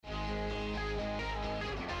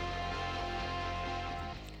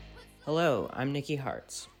Hello, I'm Nikki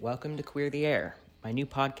Hartz. Welcome to Queer the Air, my new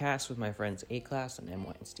podcast with my friends A-Class and M.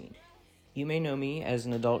 Weinstein. You may know me as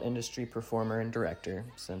an adult industry performer and director,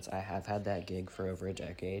 since I have had that gig for over a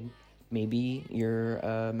decade. Maybe you're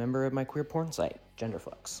a member of my queer porn site,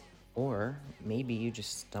 Genderflux. Or maybe you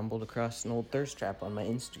just stumbled across an old thirst trap on my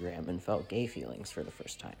Instagram and felt gay feelings for the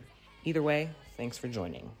first time. Either way, thanks for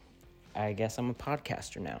joining. I guess I'm a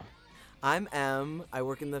podcaster now. I'm Em. I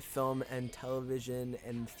work in the film and television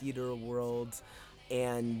and theater world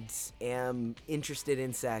and am interested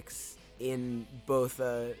in sex in both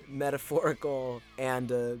a metaphorical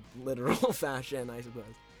and a literal fashion, I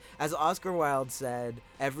suppose. As Oscar Wilde said,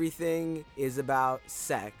 everything is about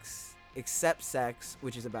sex except sex,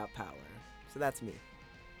 which is about power. So that's me.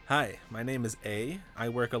 Hi, my name is A. I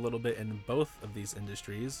work a little bit in both of these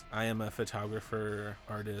industries. I am a photographer,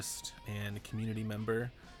 artist, and community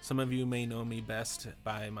member. Some of you may know me best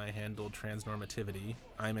by my handle Transnormativity.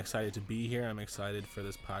 I'm excited to be here. I'm excited for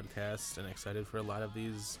this podcast and excited for a lot of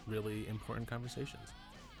these really important conversations.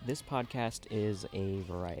 This podcast is a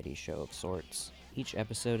variety show of sorts. Each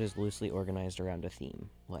episode is loosely organized around a theme,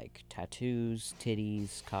 like tattoos,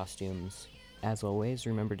 titties, costumes. As always,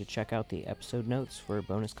 remember to check out the episode notes for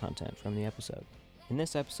bonus content from the episode. In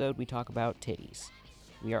this episode, we talk about titties.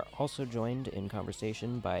 We are also joined in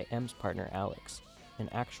conversation by M's partner Alex, an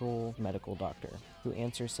actual medical doctor, who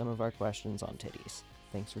answers some of our questions on titties.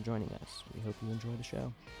 Thanks for joining us. We hope you enjoy the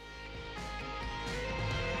show.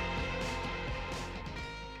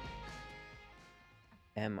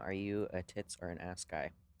 M, are you a tits or an ass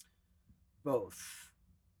guy? Both.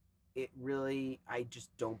 I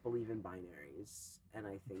just don't believe in binaries, and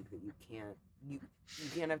I think that you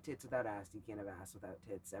can't have tits without ass. You can't have ass without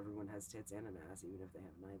tits. Everyone has tits and an ass, even if they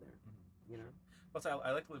have neither. Mm-hmm. You know. Plus,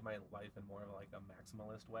 I like to live my life in more of like a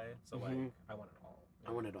maximalist way. So like, I want it all.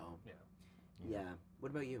 I want it all. Yeah.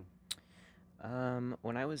 What about you?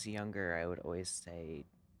 When I was younger, I would always say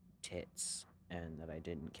tits and that I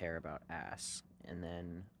didn't care about ass, and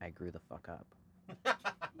then I grew the fuck up. Yeah,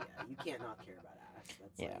 you can't not care about ass.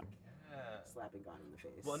 That's like slapping God in the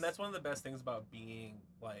face. Well, and that's one of the best things about being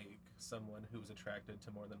like someone who's attracted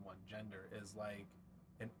to more than one gender is like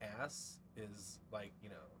an ass is like, you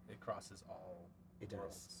know, it crosses all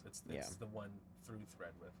worlds. It's the one through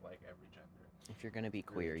thread with like every gender. If you're gonna be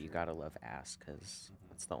queer, you gotta love ass, because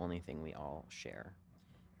it's the only thing we all share.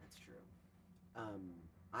 That's true.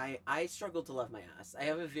 I struggle to love my ass. I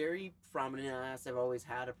have a very prominent ass. I've always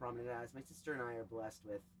had a prominent ass. My sister and I are blessed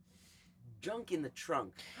with junk in the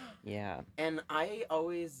trunk. Yeah. And I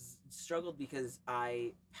always struggled because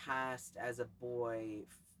I passed as a boy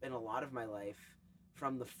in a lot of my life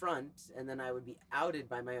from the front, and then I would be outed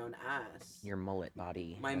by my own ass. Your mullet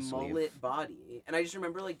body. My mullet body. And I just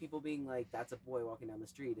remember like people being like, that's a boy walking down the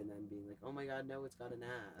street, and then being like, oh my god, no, it's got an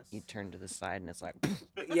ass. You turn to the side and it's like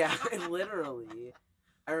yeah, literally.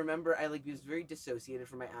 I remember I was very dissociated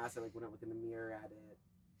from my ass. I wouldn't look in the mirror at it.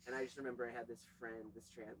 And I just remember I had this trans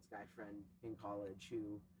guy friend in college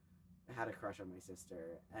who had a crush on my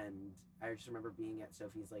sister, and I just remember being at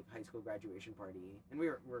Sophie's high school graduation party, and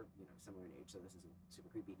we're similar in age, so this isn't super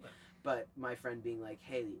creepy. Right. But my friend being like,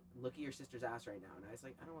 "Hey, look at your sister's ass right now," and I was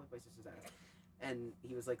like, "I don't look at my sister's ass," and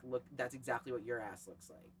he was like, "Look, that's exactly what your ass looks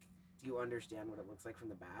like. Do you understand what it looks like from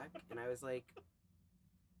the back?" And I was like,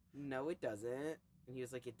 "No, it doesn't." And he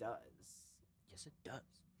was like, "It does." Yes, it does.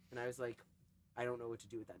 And I was like, I don't know what to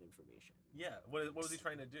do with that information. Yeah. What was he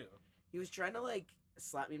trying to do? He was trying to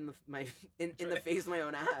slap me in the face with my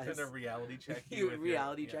own ass. Trying to reality check you.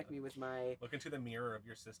 He check me with my. Look into the mirror of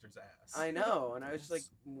your sister's ass. I know, and I was just like,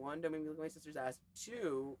 one, don't make me look at my sister's ass.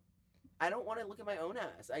 Two, I don't want to look at my own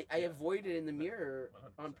ass. I avoid it in the mirror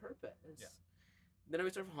 100%. On purpose. Yeah. Then I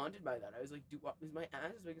was sort of haunted by that. I was like, is my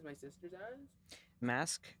ass as big as my sister's ass?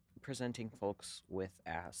 Mask presenting folks with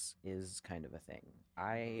ass is kind of a thing.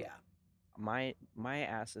 My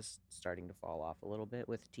ass is starting to fall off a little bit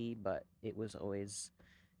with tea, but it was always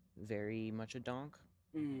very much a donk.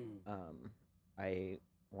 I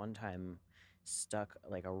one time stuck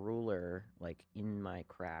a ruler in my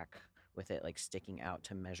crack with it sticking out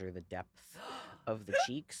to measure the depth of the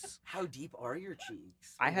cheeks. How deep are your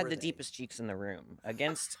cheeks? I had the deepest cheeks in the room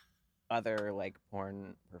against other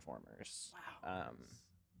porn performers. Wow.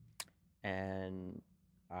 And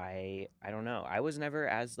I don't know. I was never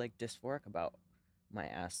as dysphoric about my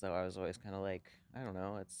ass though. I was always kind of I don't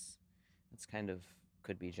know. It's kind of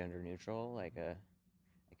could be gender neutral. I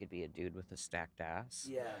could be a dude with a stacked ass.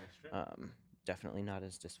 Yeah. Definitely not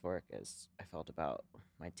as dysphoric as I felt about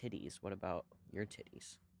my titties. What about your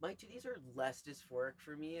titties? My titties are less dysphoric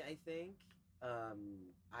for me, I think.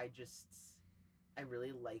 I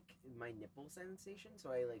really like my nipple sensation,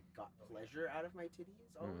 so I like got pleasure out of my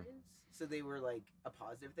titties always. So they were like a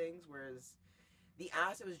positive things, whereas the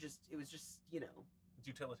ass it was just It's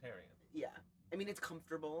utilitarian. yeah. I mean it's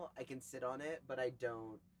comfortable. I can sit on it, but I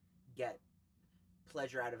don't get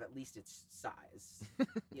pleasure out of at least its size.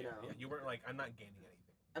 You know. Yeah, you weren't like, I'm not gaining anything.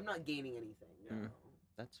 I'm not gaining anything. No.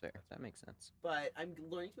 That's fair. That makes sense. But I'm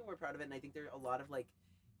learning to be more proud of it, and I think there are a lot of like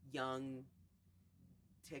young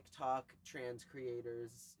TikTok trans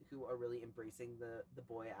creators who are really embracing the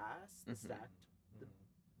boy ass, the stacked,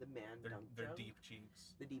 the man dunk They're joke, deep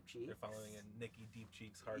cheeks. the deep cheeks. They're following in Nikki Deep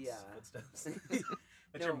Cheeks Heart's Yeah. footsteps.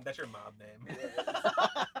 No. That's your mob name. It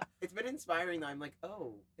is. It's been inspiring though. I'm like,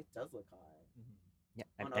 oh, it does look hot. Yeah,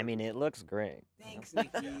 On I mean, other- it looks great. Thanks,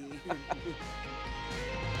 Nikki.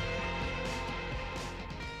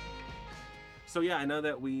 So yeah, I know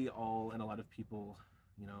that we all and a lot of people,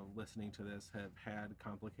 listening to this have had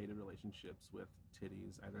complicated relationships with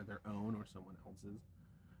titties, either their own or someone else's.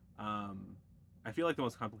 I feel like the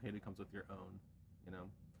most complicated comes with your own.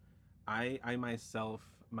 I myself,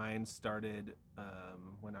 mine started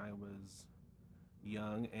when I was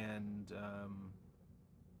young, and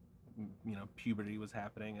puberty was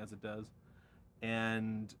happening as it does,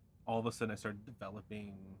 and all of a sudden I started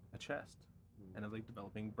developing a chest, and I was like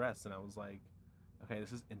developing breasts, and I was like, okay,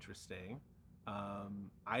 this is interesting.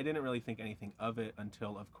 I didn't really think anything of it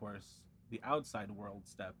until, of course, the outside world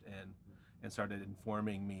stepped in and started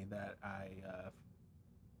informing me that I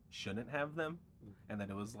shouldn't have them, and that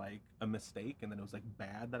it was like a mistake, and that it was like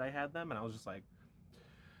bad that I had them, and I was just like,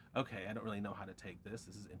 okay, I don't really know how to take this.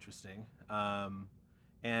 This is interesting.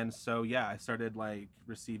 And so yeah, I started like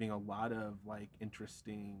receiving a lot of like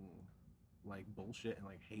interesting like bullshit and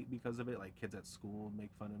like hate because of it. Like kids at school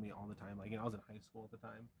make fun of me all the time. Like, I was in high school at the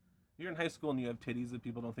time. If you're in high school and you have titties that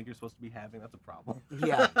people don't think you're supposed to be having, that's a problem.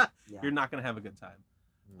 Yeah. You're not gonna have a good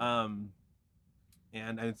time.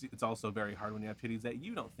 And it's also very hard when you have titties that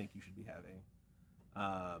you don't think you should be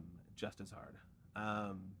having. Just as hard.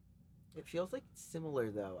 It feels like it's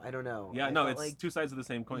similar though. I don't know. Yeah, I no, felt it's like, two sides of the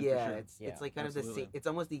same coin. yeah, For sure. it's like kind of the absolutely. same. It's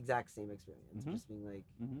almost the exact same experience. Mhm. Just being like,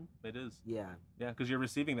 It is. yeah, Yeah, because you're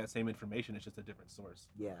receiving that same information. It's just a different source.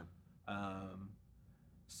 yeah,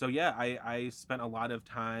 So yeah, I spent a lot of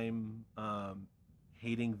time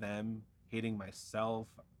hating them, hating myself.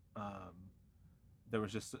 There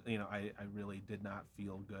was just, I really did not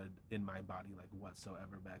feel good in my body like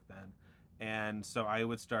whatsoever back then. And so I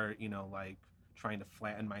would start, like trying to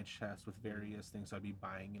flatten my chest with various things. So I'd be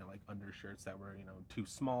buying, like undershirts that were, too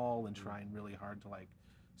small, and trying really hard to like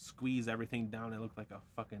squeeze everything down. I looked like a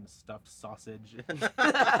fucking stuffed sausage.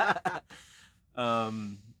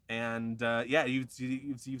 Yeah, you've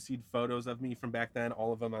seen photos of me from back then.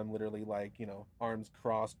 All of them, I'm literally like, arms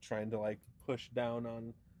crossed, trying to like push down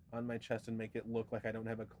on my chest and make it look like I don't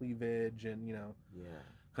have a cleavage, and yeah.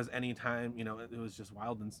 because anytime, it was just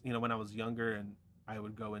wild. And when I was younger and I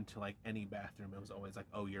would go into like any bathroom, it was always like,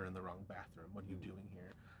 oh, you're in the wrong bathroom, what are you doing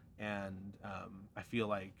here? And I feel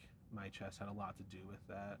like my chest had a lot to do with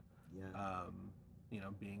that. Yeah.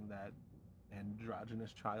 Being that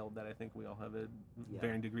androgynous child that I think we all have Yeah.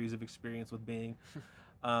 varying degrees of experience with being.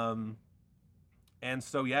 And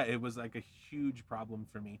so yeah, it was like a huge problem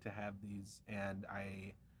for me to have these, and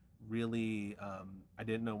I really I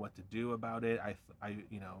didn't know what to do about it. I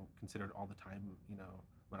considered all the time,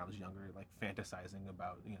 when I was younger, like fantasizing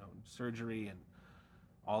about surgery and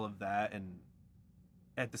all of that. And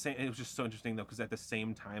at the same, it was just so interesting though, because at the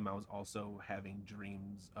same time I was also having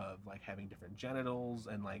dreams of like having different genitals,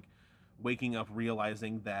 and like waking up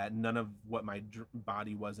realizing that none of what my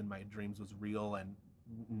body was in my dreams was real, and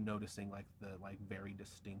noticing like the like very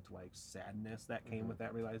distinct like sadness that came with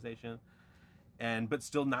that realization, but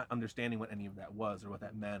still not understanding what any of that was, or what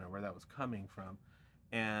that meant, or where that was coming from.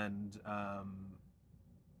 And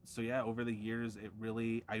so yeah, over the years,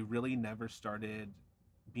 I really never started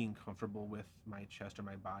being comfortable with my chest or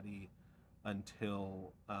my body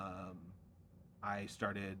until I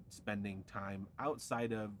started spending time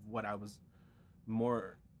outside of what I was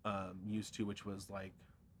more used to, which was like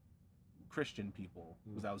Christian people,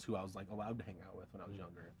 because that was who I was like allowed to hang out with when I was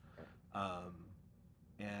younger.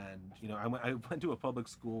 And I went to a public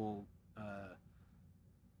school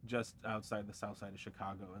just outside the south side of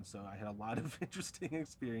Chicago, and so I had a lot of interesting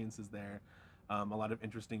experiences there, a lot of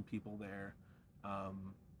interesting people there,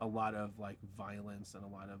 a lot of like violence, and a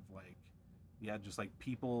lot of like, yeah, just like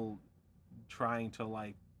people trying to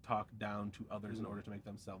like talk down to others in order to make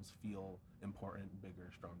themselves feel important, bigger,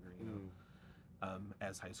 stronger,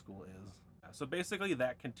 as high school is. So basically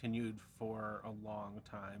that continued for a long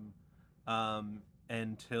time,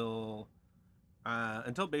 until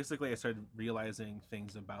until basically I started realizing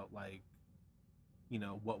things about like, you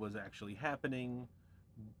know, what was actually happening,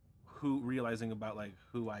 realizing about like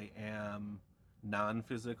who I am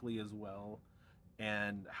non-physically as well,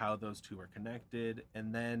 and how those two are connected.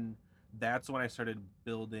 And then that's when I started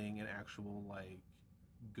building an actual like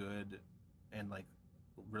good and like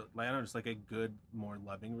I don't know, just like a good, more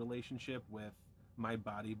loving relationship with my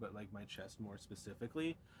body, but like my chest more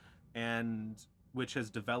specifically, and which has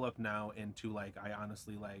developed now into like I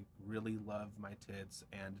honestly like really love my tits,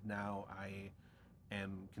 and now I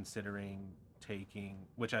am considering taking,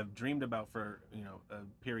 which I've dreamed about for, you know, a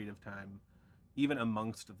period of time, even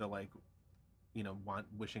amongst the like, you know,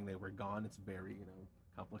 wishing they were gone. It's very, you know,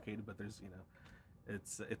 complicated, but there's, you know,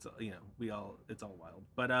 it's you know, it's all wild,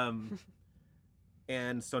 but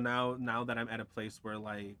and so now that I'm at a place where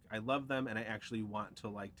like I love them and I actually want to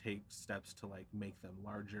like take steps to like make them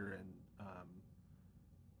larger and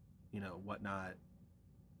you know, whatnot,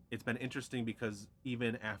 it's been interesting because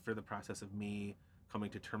even after the process of me coming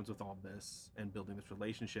to terms with all this and building this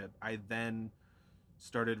relationship, I then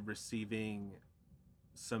started receiving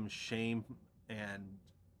some shame and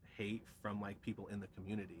hate from like people in the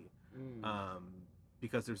community. um,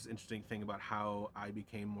 because there's an interesting thing about how I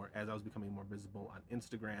became more, as I was becoming more visible on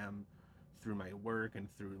Instagram through my work and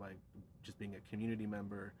through like just being a community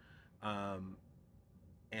member. um,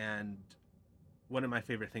 and one of my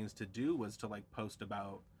favorite things to do was to like post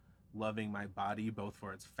about loving my body, both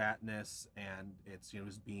for its fatness and its, you know,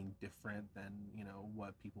 just being different than, you know,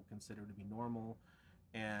 what people consider to be normal,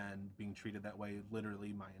 and being treated that way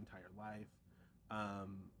literally my entire life.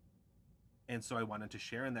 um, and so I wanted to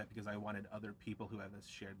share in that because I wanted other people who have this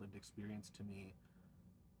shared lived experience to me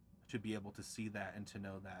to be able to see that and to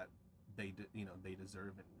know that you know, they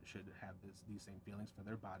deserve and should have these same feelings for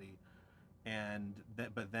their body. And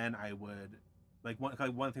that, but then I would like one of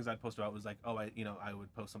the things I'd post about was like, oh, I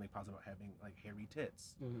would post something positive about having like hairy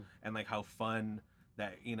tits, and like how fun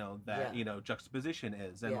that, you know, that, you know, juxtaposition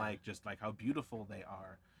is, and like just like how beautiful they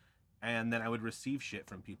are. And then I would receive shit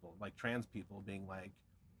from people like trans people being like,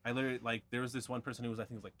 I literally like, there was this one person who was, I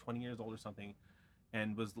think was like 20 years old or something,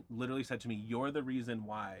 and was literally said to me, "You're the reason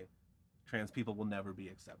why trans people will never be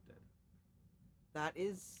accepted." That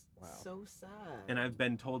is Wow. so sad. And I've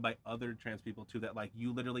been told by other trans people too that like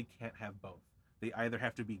you literally can't have both. They either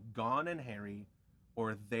have to be gone and hairy,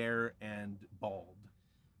 or there and bald.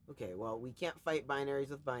 Okay, well, we can't fight binaries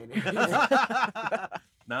with binaries.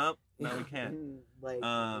 No, we can't. Like,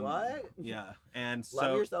 what? Yeah, and so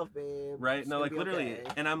love yourself, babe. right? It's No, gonna like be literally,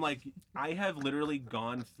 okay. and I'm like, I have literally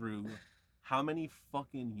gone through how many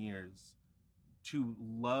fucking years to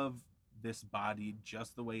love this body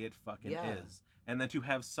just the way it fucking is, and then to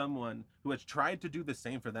have someone who has tried to do the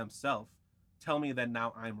same for themselves tell me that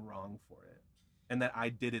now I'm wrong for it, and that I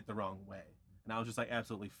did it the wrong way. And I was just like,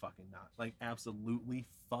 absolutely fucking not. Like, absolutely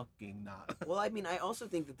fucking not. Well, I mean, I also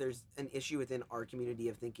think that there's an issue within our community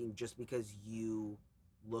of thinking just because you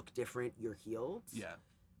look different, you're healed. Yeah.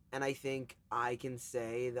 And I think I can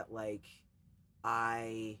say that, like,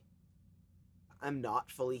 I'm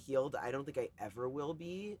not fully healed. I don't think I ever will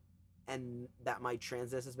be. And that my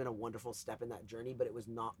transness has been a wonderful step in that journey, but it was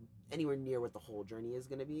not anywhere near what the whole journey is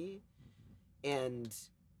going to be. And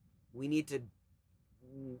we need to,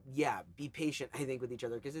 be patient, I think, with each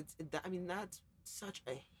other, because that's such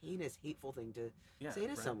a heinous, hateful thing to say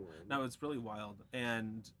to someone. No, it's really wild.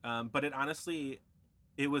 And but it honestly,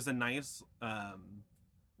 it was a nice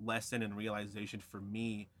lesson and realization for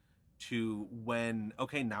me to, when,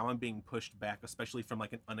 okay, now I'm being pushed back, especially from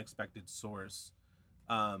like an unexpected source,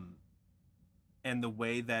 and the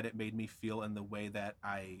way that it made me feel, and the way that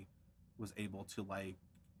I was able to like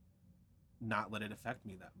not let it affect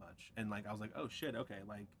me that much. And like I was like, oh shit, okay,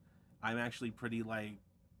 like I'm actually pretty like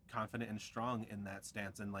confident and strong in that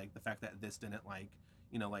stance. And like the fact that this didn't like,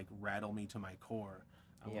 you know, like rattle me to my core,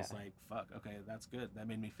 I was like, fuck, okay, that's good, that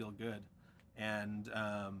made me feel good. And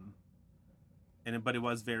but it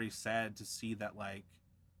was very sad to see that, like,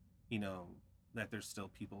 you know, that there's still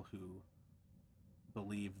people who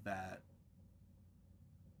believe that,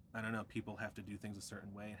 I don't know, people have to do things a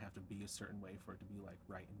certain way and have to be a certain way for it to be like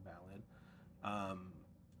right and valid.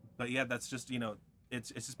 But yeah, that's just, you know,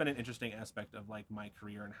 it's just been an interesting aspect of like my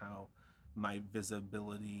career and how my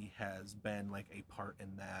visibility has been like a part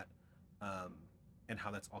in that, and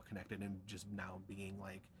how that's all connected, and just now being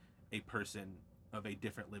like a person of a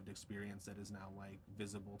different lived experience that is now like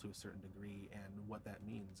visible to a certain degree, and what that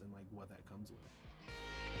means and like what that comes with.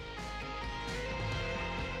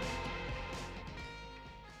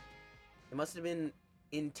 It must have been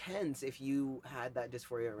intense if you had that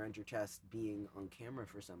dysphoria around your chest being on camera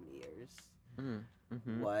for so many years.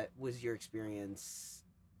 Mm-hmm. What was your experience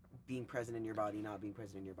being present in your body, not being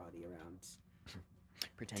present in your body around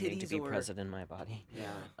Pretending to titties be or present in my body.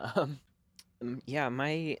 yeah? Yeah,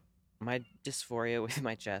 my dysphoria with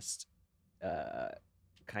my chest, uh,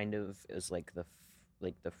 kind of is like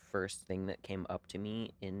like the first thing that came up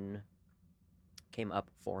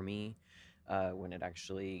for me, when it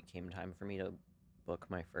actually came time for me to book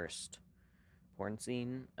my first porn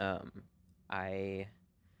scene. I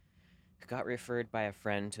got referred by a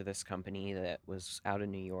friend to this company that was out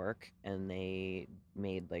in New York, and they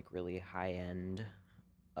made like really high end,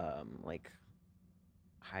 like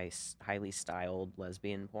highly styled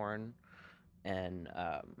lesbian porn, and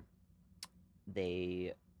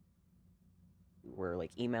they were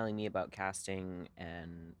like emailing me about casting,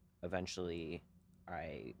 and eventually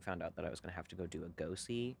I found out that I was going to have to go do a go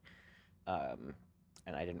see. Um,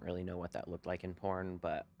 and I didn't really know what that looked like in porn,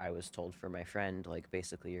 but I was told for my friend, like,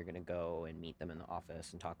 basically you're gonna go and meet them in the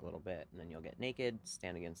office and talk a little bit, and then you'll get naked,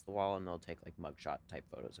 stand against the wall, and they'll take like mugshot type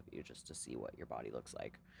photos of you just to see what your body looks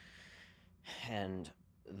like. And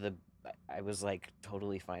the I was like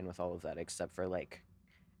totally fine with all of that, except for like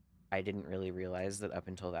I didn't really realize that up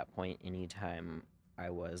until that point, anytime I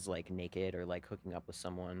was like naked or like hooking up with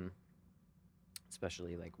someone,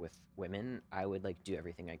 especially like with women, I would like do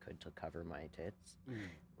everything I could to cover my tits,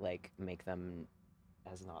 like make them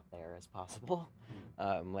as not there as possible.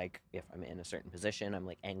 Like if I'm in a certain position, I'm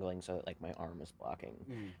like angling so that like my arm is blocking.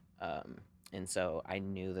 Um, and so I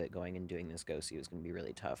knew that going and doing this go see was going to be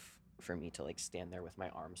really tough for me to like stand there with my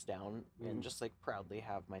arms down and just like proudly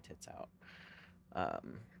have my tits out.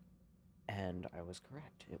 Um, and I was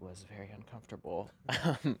correct. It was very uncomfortable.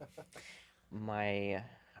 my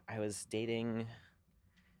I was dating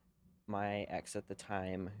my ex at the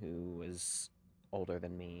time, who was older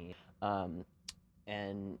than me.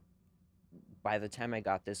 And by the time I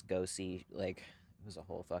got this go see, like it was a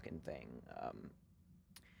whole fucking thing.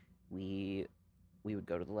 We we would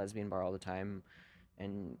go to the lesbian bar all the time,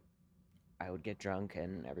 and I would get drunk,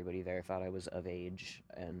 and everybody there thought I was of age,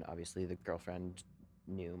 and obviously the girlfriend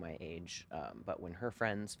knew my age. But when her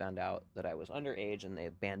friends found out that I was underage and they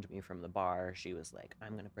banned me from the bar, she was like,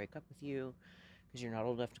 "I'm gonna break up with you because you're not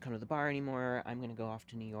old enough to come to the bar anymore. I'm gonna go off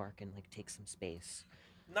to New York and like take some space."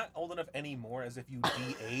 Not old enough anymore, as if you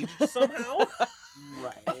de-aged somehow.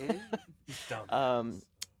 Right. Dumbass.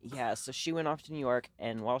 Yeah, so she went off to New York,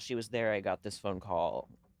 and while she was there, I got this phone call,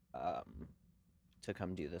 to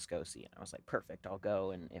come do this go see, and I was like, perfect, I'll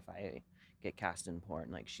go, and if I get cast in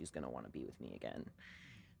porn, like she's gonna want to be with me again.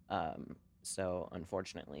 So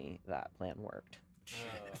unfortunately, that plan worked.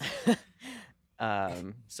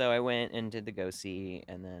 So I went and did the go see,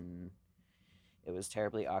 and then it was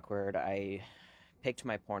terribly awkward. I picked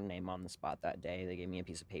my porn name on the spot that day. They gave me a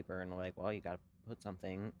piece of paper and were like, well, you gotta put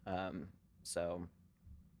something. So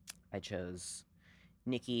I chose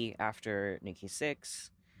Nikki after Nikki Six,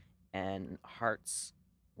 and Hearts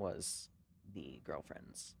was the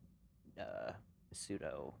girlfriend's uh,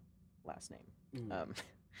 pseudo last name.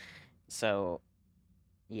 So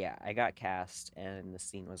yeah, I got cast, and the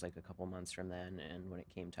scene was like a couple months from then. And when it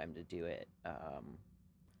came time to do it,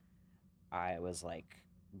 I was like,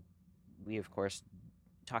 we of course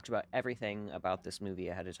talked about everything about this movie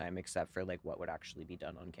ahead of time except for like what would actually be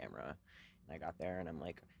done on camera. And I got there, and I'm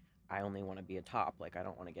like, I only want to be a top. Like I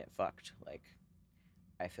don't want to get fucked. Like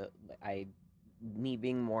I feel like me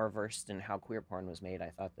being more versed in how queer porn was made,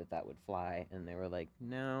 I thought that that would fly, and they were like,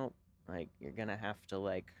 no, like you're gonna have to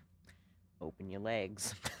like open your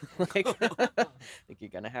legs, like like you're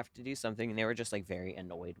gonna have to do something. And they were just like very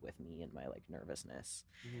annoyed with me and my like nervousness.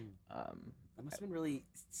 That must have been really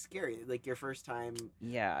scary. Like your first time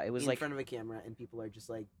Yeah, it was in like front of a camera, and people are just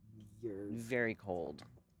like, "You're very cold.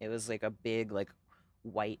 It was like a big like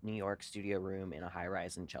white New York studio room in a high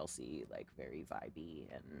rise in Chelsea, like very vibey,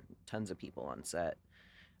 and tons of people on set.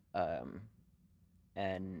 Um,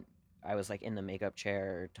 and I was like in the makeup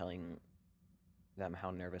chair telling them how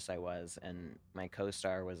nervous I was, and my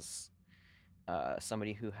co-star was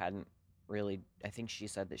somebody who hadn't really. I think she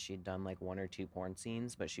said that she'd done like one or two porn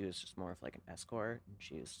scenes, but she was just more of like an escort. And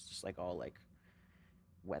she was just like all like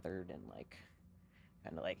weathered and like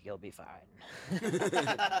kind of like you'll be fine.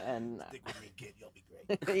 And Stick with me, kid. You'll be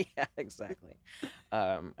great. yeah, exactly.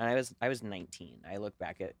 And I was 19. I look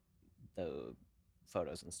back at the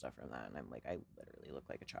photos and stuff from that, and I'm like, I literally look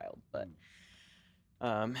like a child. But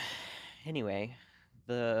um, anyway,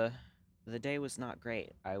 the the day was not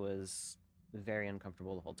great. I was very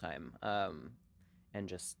uncomfortable the whole time, and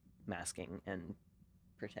just masking and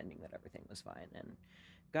pretending that everything was fine, and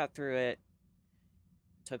got through it.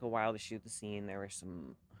 Took a while to shoot the scene. There were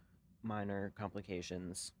some minor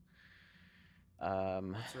complications.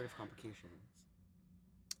 What sort of complications?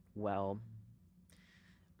 Well,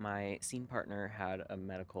 my scene partner had a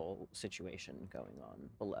medical situation going on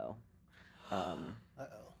below.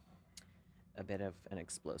 Uh-oh. A bit of an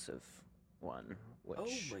explosive one, which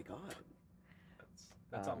Oh my god.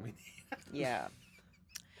 That's all we need. yeah.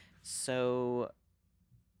 So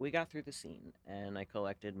we got through the scene, and I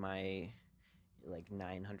collected my like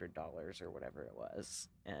 $900 or whatever it was,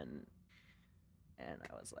 and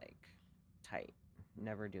I was like, tight,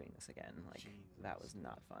 never doing this again. Like that was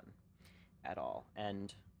not fun at all,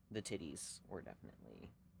 and the titties were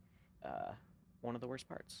definitely one of the worst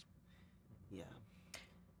parts. Yeah.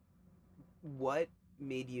 What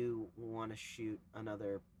made you want to shoot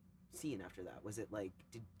another scene after that? Was it like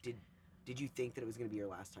did you think that it was going to be your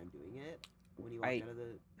last time doing it when you walked out of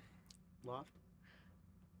the loft?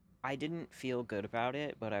 I didn't feel good about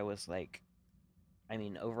it, but I was like, I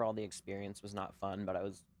mean, overall the experience was not fun, but I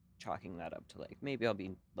was chalking that up to like maybe I'll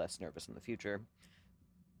be less nervous in the future.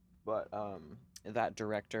 But that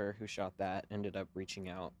director who shot that ended up reaching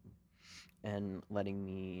out and letting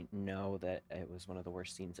me know that it was one of the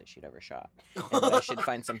worst scenes that she'd ever shot, and that I should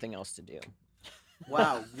find something else to do.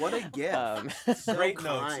 Wow, what a gift! So Great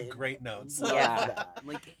kind. notes. Great notes. Love Yeah. that. I'm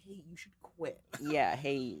like, hey, you should quit. Yeah,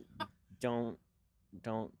 hey, don't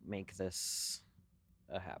make this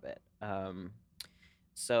a habit.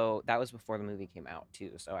 So that was before the movie came out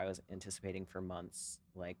too. So I was anticipating for months,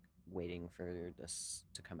 like waiting for this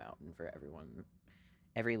to come out and for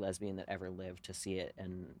every lesbian that ever lived to see it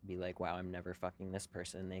and be like, wow, I'm never fucking this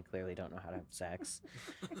person. They clearly don't know how to have sex.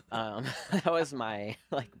 That was my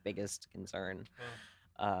like biggest concern.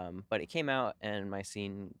 But it came out and my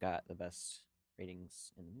scene got the best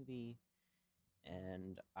ratings in the movie.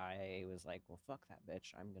 And I was like, well, fuck that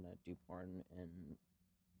bitch. I'm gonna do porn and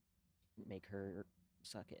make her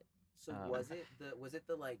suck it. So was it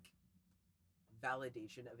the like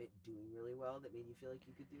validation of it doing really well that made you feel like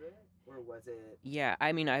you could do it, or was it? Yeah,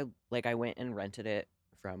 I mean, I went and rented it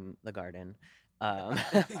from the garden,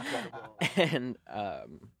 Incredible. and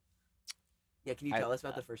Yeah, can you tell us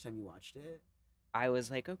about the first time you watched it? I was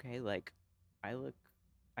like, okay, like I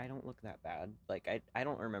don't look that bad. Like I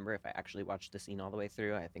don't remember if I actually watched the scene all the way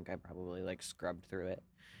through. I think I probably like scrubbed through it.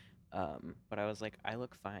 But I was like, I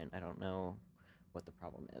look fine. I don't know what the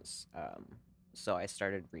problem is. So I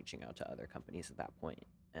started reaching out to other companies at that point,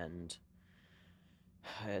 and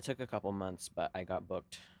it took a couple months, but I got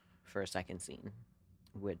booked for a second scene,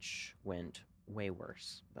 which went way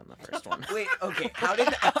worse than the first one. Wait, okay. How did?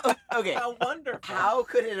 Okay, How wonderful. how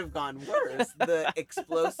could it have gone worse? The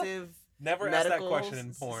explosive Never ask that medical question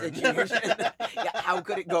in porn. situation. Yeah, how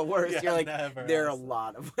could it go worse? Yeah, You're like, never there are a ask that.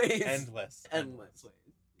 lot of ways. Endless. Endless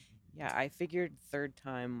ways. Yeah, I figured third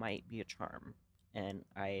time might be a charm, and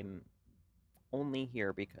I'm only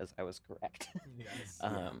here because I was correct. Yes.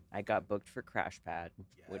 I got booked for Crash Pad,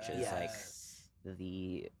 which is Yes. like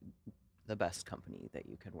the best company that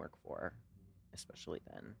you can work for, especially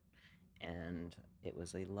then. And it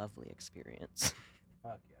was a lovely experience.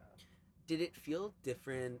 Fuck yeah. Did it feel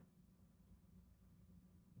different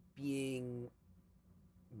being?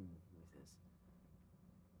 What is this?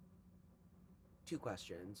 Two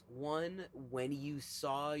questions. One, when you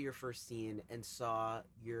saw your first scene and saw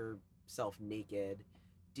yourself naked,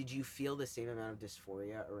 did you feel the same amount of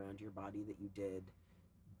dysphoria around your body that you did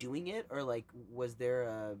doing it, or like was there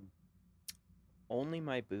a? Only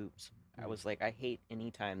my boobs. I was like, I hate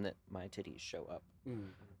any time that my titties show up.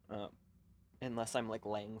 Unless I'm like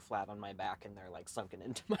laying flat on my back and they're like sunken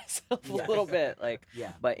into myself a Yes. little bit, like.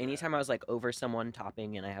 Yeah. But anytime I was like over someone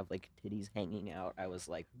topping and I have like titties hanging out, I was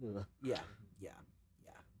like, ugh. Yeah.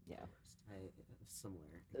 Yeah. I have similar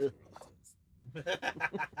Ugh. experiences.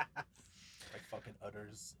 Like fucking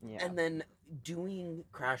udders. Yeah. And then doing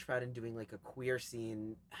Crash Pad and doing like a queer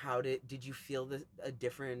scene, how did you feel a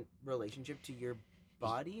different relationship to your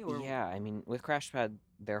body? Or Yeah, I mean, with Crash Pad,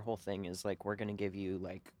 their whole thing is like, we're gonna give you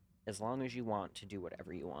like as long as you want to do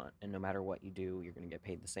whatever you want, and no matter what you do, you're gonna get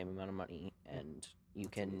paid the same amount of money, and you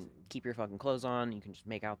That's can amazing. keep your fucking clothes on, you can just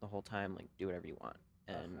make out the whole time, like do whatever you want.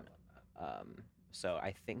 And so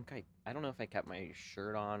I think I don't know if I kept my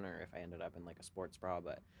shirt on or if I ended up in like a sports bra,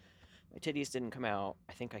 but my titties didn't come out.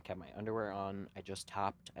 I think I kept my underwear on. I just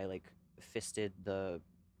topped. I like fisted the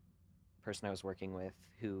person I was working with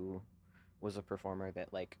who was a performer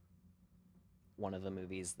that like one of the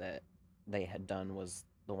movies that they had done was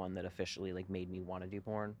the one that officially like made me want to do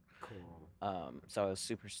porn. Cool. So I was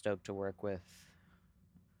super stoked to work with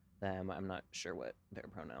them. I'm not sure what their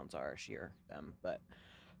pronouns are, she or them, but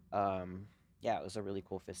yeah, it was a really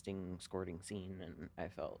cool fisting, squirting scene, and I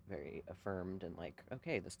felt very affirmed and like,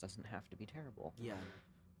 okay, this doesn't have to be terrible. Yeah.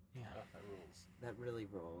 Yeah. Oh, that rules. That really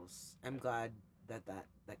rolls. I'm glad that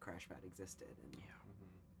crash pad existed and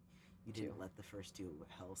you didn't Too. let the first two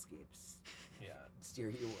hellscapes Yeah. steer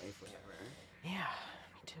you away forever. Yeah,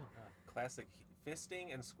 me too. Classic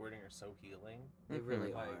fisting and squirting are so healing. They Mhm.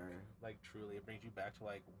 really Like, are. like truly, it brings you back to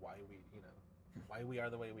like why we are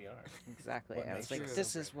the way we are. Exactly. What I makes was like, us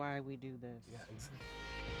this so is great. why we do this. Yeah, exactly.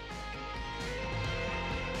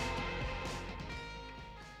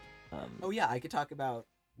 Oh yeah, I could talk about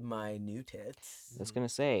my new tits. I was gonna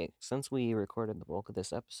say, since we recorded the bulk of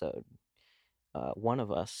this episode, one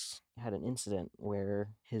of us had an incident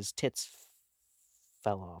where his tits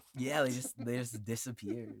fell off. Yeah, they just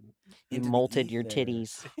disappeared. You into the molted your ether.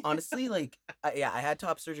 titties. Honestly, like I had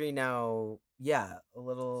top surgery now. Yeah, a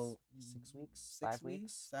little 6 weeks, 6 5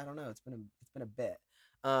 weeks. I don't know. It's been a bit.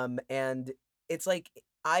 And it's like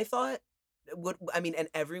I thought and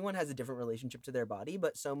everyone has a different relationship to their body,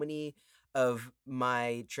 but so many of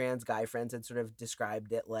my trans guy friends had sort of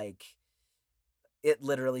described it like it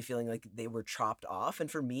literally feeling like they were chopped off, and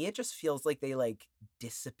for me it just feels like they like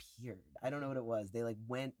disappeared. I don't know what it was. They like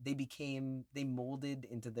they molded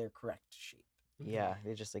into their correct shape. Yeah,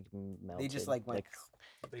 they just like melted. They just like went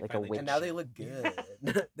They like a finally witch. and now they look good.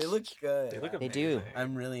 They look good. They look They amazing. do.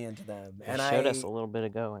 I'm really into them. They And showed I us a little bit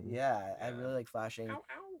ago, and yeah, I Yeah. really like flashing. Ow,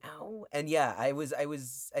 ow. Ow. And yeah, I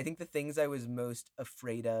think the things I was most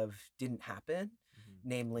afraid of didn't happen,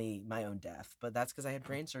 namely my own death. But that's because I had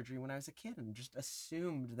brain surgery when I was a kid and just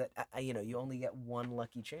assumed that you only get one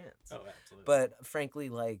lucky chance. Oh, absolutely. But frankly,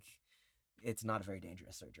 like it's not a very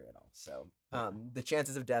dangerous surgery at all. So the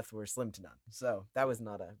chances of death were slim to none. So that was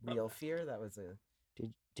not a real fear. That was a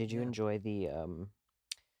did you Yeah. enjoy the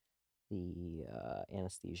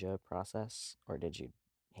anesthesia process, or did you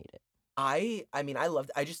hate it? I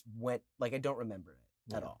loved I just went like I don't remember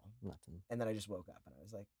it at Yeah. all. Nothing. And then I just woke up and I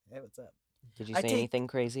was like, hey, what's up? Did you I say take- anything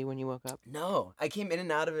crazy when you woke up? No, I came in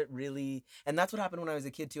and out of it really. And that's what happened when I was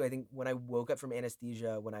a kid too. I think when I woke up from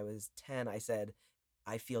anesthesia when I was 10, I said,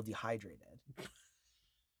 I feel dehydrated.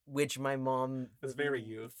 Which my mom That's very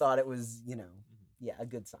you. thought it was, a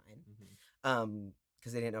good sign. Mhm.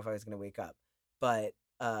 Because they didn't know if I was going to wake up. But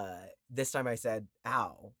this time I said,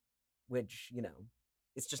 ow, which,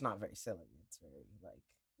 it's just not very silly. It's very, like,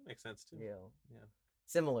 Makes sense too. real. Yeah.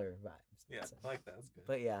 Similar vibes. Yeah, So. I like that. That's good.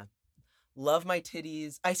 But yeah, love my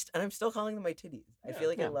titties. And I'm still calling them my titties. I Yeah, feel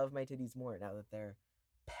like I yeah. love my titties more now that they're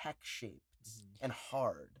peck shaped and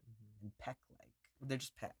hard and peck like. They're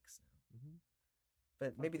just pecs now. Mhm.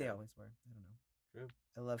 But maybe they Okay. always were. I don't know. True.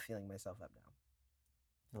 I love feeling myself up now.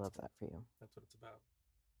 I love that for you. That's what it's about.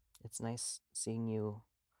 It's nice seeing you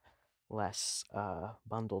less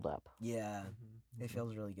bundled up. Yeah, Mhm. it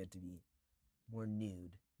feels really good to be more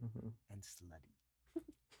nude Mm-hmm. and slutty.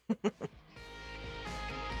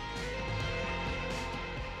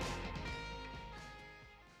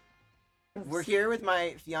 We're here with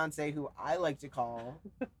my fiance, who I like to call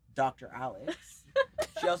Dr. Alex.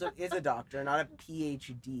 She also is a doctor, not a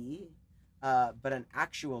PhD, but an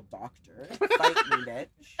actual doctor. Fight me, bitch.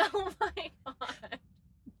 Oh my god.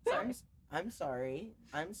 Sorry. I'm sorry.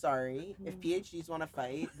 I'm sorry. If PhDs want to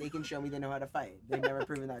fight, they can show me they know how to fight. They've never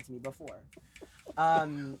proven that to me before.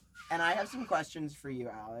 And I have some questions for you,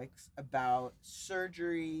 Alex, about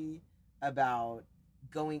surgery, about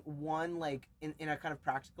going like in a kind of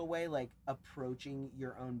practical way, like approaching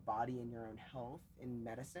your own body and your own health in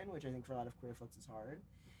medicine, which I think for a lot of queer folks is hard.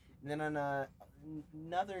 And then on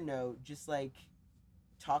another note, just like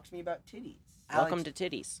talk to me about titties. Welcome Alex, to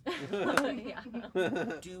Titties.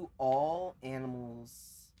 Yeah. do all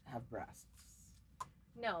animals have breasts?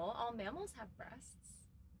 No, all mammals have breasts.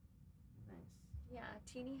 Nice. Yeah,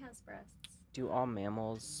 Teeny has breasts. Do all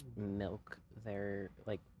mammals milk their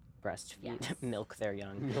breastfeed Yes. milk their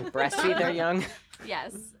young? Breastfeed their young?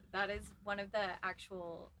 Yes, that is one of the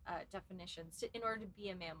actual definitions. In order to be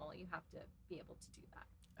a mammal, you have to be able to do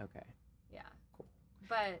that. Okay. Yeah. Cool.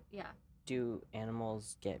 But yeah, Do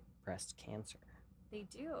animals get breast cancer? they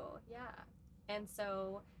do. Yeah. And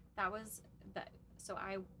so that was that. So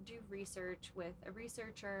I do research with a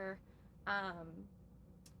researcher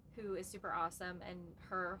who is super awesome, and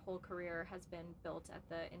her whole career has been built at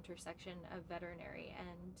the intersection of veterinary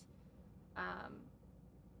and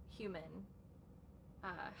human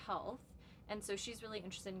health. And so she's really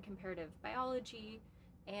interested in comparative biology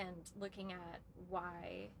and looking at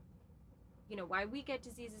why we get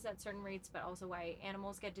diseases at certain rates, but also why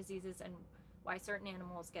animals get diseases and why certain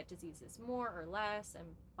animals get diseases more or less and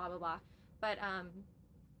blah blah blah. But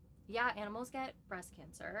yeah, animals get breast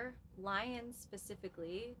cancer. Lions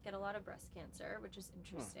specifically get a lot of breast cancer, which is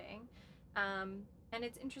interesting. And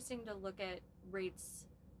it's interesting to look at rates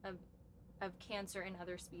of of cancer in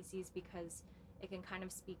other species because it can kind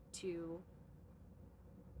of speak to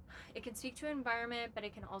environment, but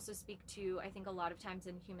it can also speak to, I think a lot of times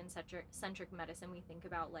in human centric medicine we think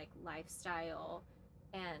about like lifestyle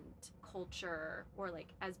and culture, or like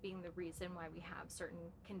as being the reason why we have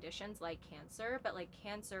certain conditions like cancer, but like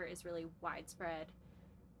cancer is really widespread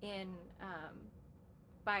in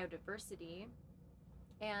biodiversity,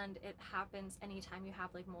 and it happens anytime you have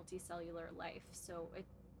like multicellular life. So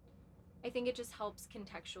I think it just helps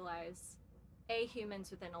contextualize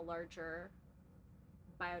humans within a larger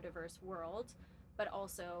biodiverse world, but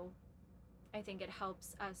also I think it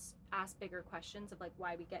helps us ask bigger questions of like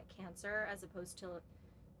why we get cancer, as opposed to,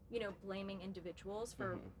 you know, blaming individuals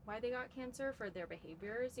for why they got cancer for their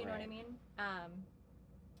behaviors. You know what I mean?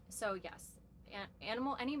 So yes,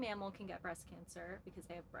 any mammal can get breast cancer because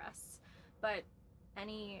they have breasts, but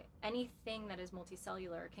anything that is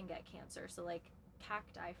multicellular can get cancer. So like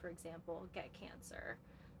cacti, for example, get cancer.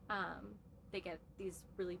 They get these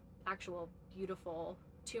really actual beautiful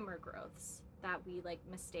tumor growths that we like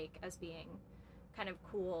mistake as being kind of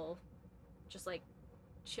cool, just like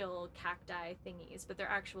chill cacti thingies, but they're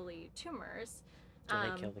actually tumors. Do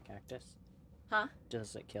they kill the cactus? Huh?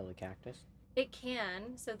 Does it kill the cactus? It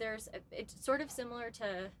can. So it's sort of similar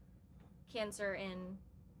to cancer in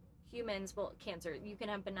humans. Well, cancer, you can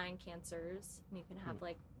have benign cancers and you can have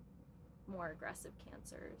like more aggressive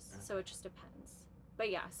cancers. So it just depends.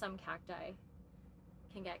 But yeah, some cacti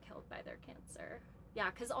can get killed by their cancer. Yeah,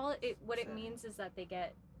 because what it means is that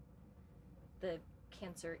the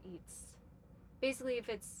cancer eats. Basically, if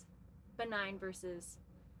it's benign versus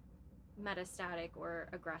metastatic or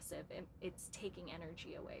aggressive, it's taking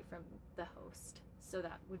energy away from the host. So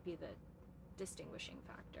that would be the distinguishing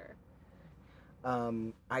factor.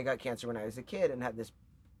 I got cancer when I was a kid and had this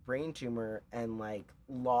brain tumor and like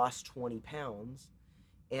lost 20 pounds.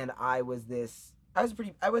 And I was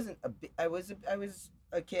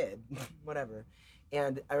a kid, whatever.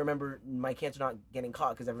 And I remember my cancer not getting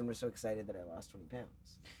caught because everyone was so excited that I lost 20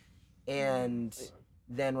 pounds. And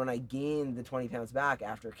then when I gained the 20 pounds back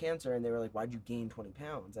after cancer, and they were like, why'd you gain 20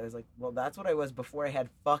 pounds? I was like, well, that's what I was before I had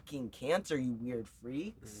fucking cancer, you weird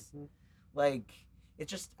freaks. Like, it's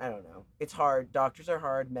just, I don't know. It's hard. Doctors are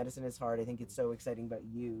hard. Medicine is hard. I think it's so exciting about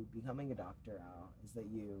you becoming a doctor, Al, is that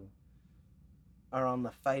you are on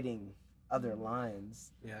the fighting other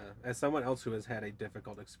lines. Yeah, as someone else who has had a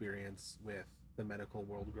difficult experience with the medical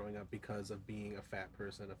world growing up because of being a fat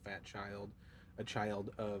person, a fat child, a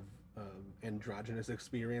child of androgynous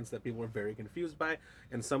experience that people were very confused by,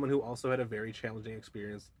 and someone who also had a very challenging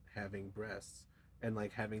experience having breasts and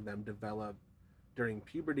like having them develop during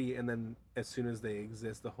puberty, and then as soon as they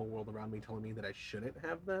exist, the whole world around me telling me that I shouldn't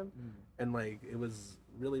have them. And like it was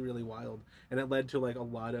really, really wild, and it led to like a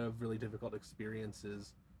lot of really difficult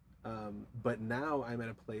experiences. But now I'm at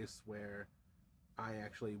a place where I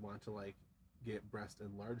actually want to like get breast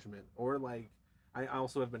enlargement, or like I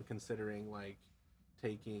also have been considering like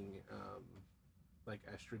taking like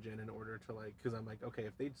estrogen in order to like, because I'm like, okay,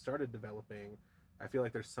 if they started developing, I feel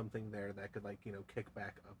like there's something there that could like, you know, kick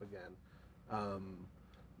back up again.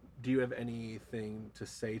 Do you have anything to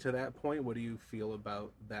say to that point? What do you feel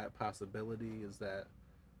about that possibility? Is there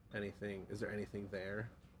anything there?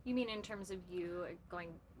 You mean in terms of you going,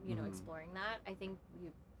 you know, exploring that? I think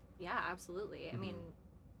yeah, absolutely. I mean,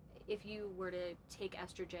 if you were to take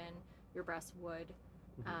estrogen, your breasts would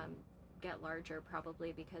get larger,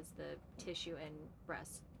 probably because the tissue in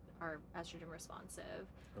breasts are estrogen responsive.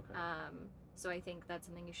 Okay. So I think that's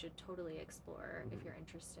something you should totally explore if you're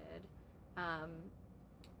interested.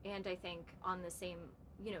 And I think on the same,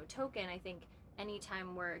 you know, token, I think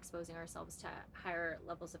anytime we're exposing ourselves to higher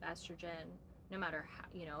levels of estrogen, no matter how,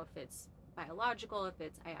 you know, if it's biological, if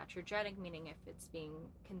it's iatrogenic, meaning if it's being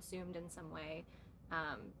consumed in some way,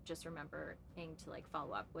 just remembering to like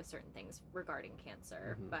follow up with certain things regarding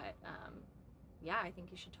cancer. But yeah, I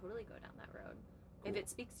think you should totally go down that road if it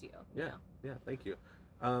speaks to you. Yeah, you know? yeah, thank you.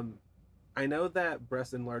 I know that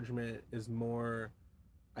breast enlargement is more,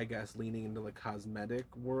 I guess, leaning into the cosmetic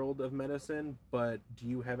world of medicine, but do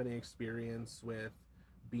you have any experience with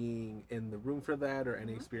being in the room for that, or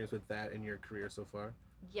any experience with that in your career so far?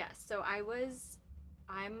 Yes, so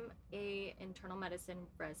I'm a internal medicine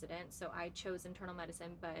resident, so I chose internal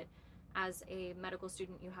medicine, but as a medical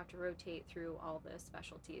student you have to rotate through all the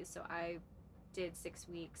specialties. So I did 6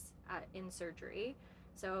 weeks in surgery.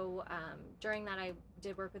 So during that I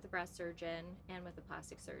did work with a breast surgeon and with a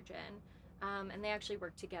plastic surgeon, and they actually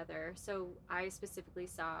worked together. So I specifically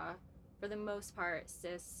saw, for the most part,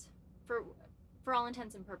 for all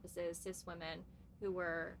intents and purposes, cis women who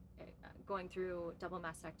were going through double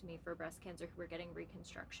mastectomy for breast cancer who were getting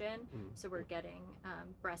reconstruction. So we're getting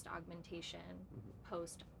breast augmentation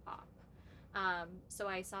post-op. So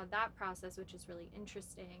I saw that process, which is really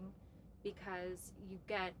interesting because you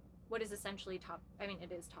get what is essentially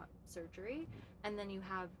it is top surgery, and then you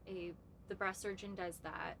have the breast surgeon does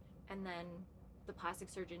that, and then the plastic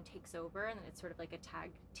surgeon takes over, and then it's sort of like a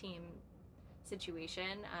tag team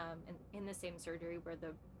situation in the same surgery where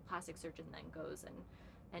the plastic surgeon then goes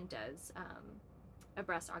and does a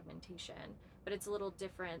breast augmentation. But it's a little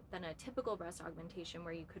different than a typical breast augmentation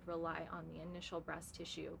where you could rely on the initial breast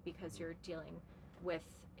tissue because you're dealing with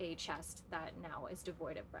a chest that now is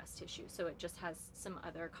devoid of breast tissue. So it just has some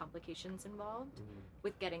other complications involved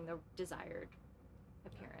with getting the desired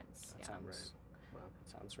appearance. That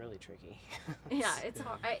sounds really tricky. Yeah, it's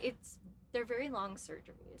hard. They're very long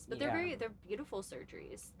surgeries, but they're beautiful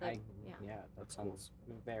surgeries. That sounds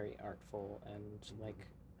very artful and like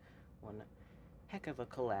one heck of a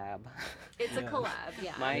collab. It's a collab,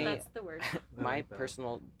 yeah. That's the word. My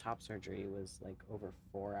personal top surgery was like over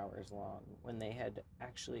 4 hours long when they had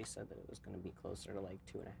actually said that it was going to be closer to like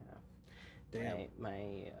 2.5. Damn.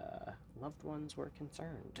 My loved ones were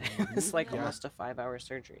concerned. It's like almost a 5-hour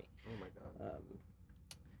surgery. Oh my god.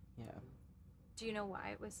 Yeah. Do you know why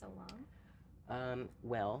it was so long?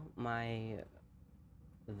 Well, my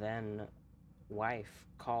then wife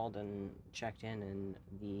called and checked in, and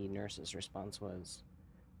the nurse's response was,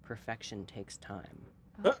 "Perfection takes time."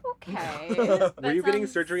 Okay. Were you getting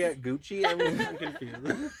surgery at Gucci? I'm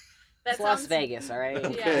confused. It's Las Vegas, all right?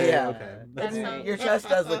 Okay, Yeah. okay. Your chest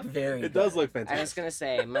does look very It does look I was fantastic. gonna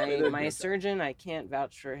say, my surgeon, I can't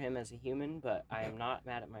vouch for him as a human, but I am not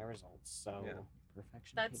mad at my results, so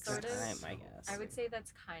perfection That's takes sort of- time, I guess. I would say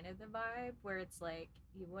that's kind of the vibe where it's like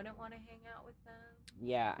you wouldn't want to hang out with them.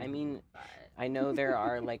 Yeah, I mean, But I know there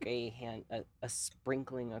are like a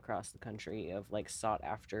sprinkling across the country of like sought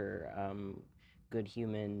after, good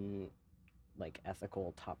human, like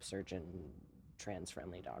ethical top surgeon, trans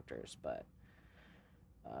friendly doctors, but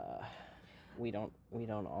we don't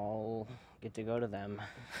all get to go to them.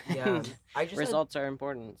 Yeah, And I just results are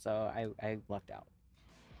important, so I lucked out.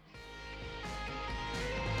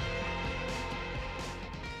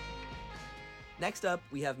 Next up,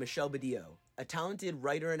 we have Michelle Badillo, a talented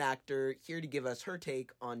writer and actor here to give us her take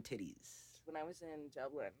on Titties. When I was in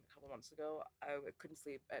Dublin a couple months ago, I couldn't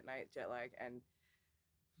sleep at night, jet lag, and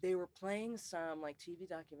they were playing some like TV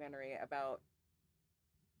documentary about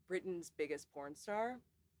Britain's biggest porn star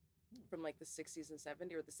from like the 60s and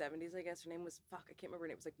 70s, or the 70s, I guess. Her name was, I can't remember her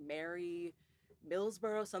name. It was like Mary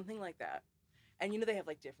Millsborough, something like that. And they have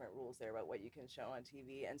like different rules there about what you can show on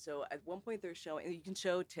TV. And so at one point they're showing, you can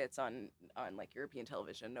show tits on like European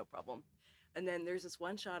television, no problem. And then there's this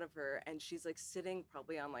one shot of her, and she's like sitting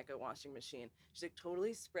probably on like a washing machine. She's like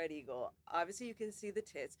totally spread eagle. Obviously you can see the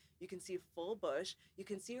tits, you can see full bush, you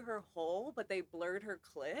can see her hole, but they blurred her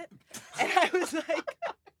clit. And I was like,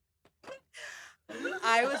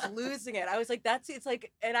 I was losing it. I was like, it's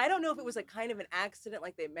like, and I don't know if it was like kind of an accident,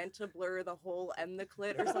 like they meant to blur the hole and the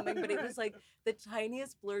clit or something, but it was like the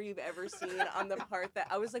tiniest blur you've ever seen on the part that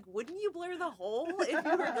I was like, wouldn't you blur the hole if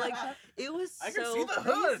you were like, it was I can so see the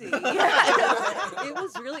crazy. hood. Yeah.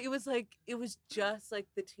 It was just like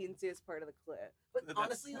the teensiest part of the clit. But That's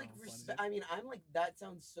honestly, so like, funny. I mean, I'm like, that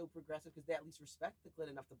sounds so progressive because they at least respect the clit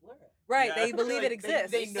enough to blur it. Right, Yeah. they believe it Like,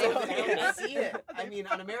 exists. They know that they Yeah. can see it. I mean,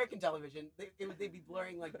 on American television, they'd be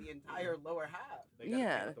blurring like the entire lower half. They gotta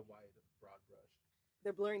Yeah. paint the wide broad brush.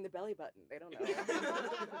 They're blurring the belly button. They don't know which one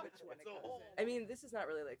It's it a goes hole. in. I mean, this is not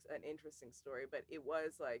really like an interesting story, but it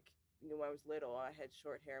was like, when I was little, I had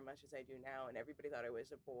short hair much as I do now, and everybody thought I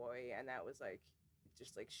was a boy, and that was like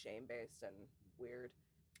just like shame-based and weird.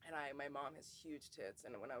 And my mom has huge tits,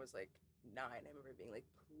 and when I was like 9, I remember being like,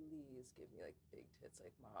 please give me like big tits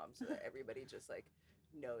like mom, so that everybody just like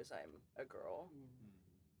knows I'm a girl.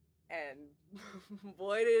 And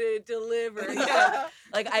boy did it deliver. Yeah.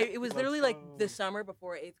 Like it was literally like the summer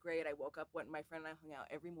before 8th grade. I woke up, my friend and I hung out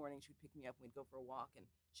every morning. She would pick me up and we'd go for a walk, and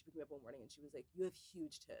she picked me up one morning and she was like, you have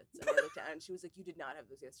huge tits. And I looked down and she was like, you did not have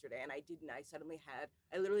those yesterday. And I didn't.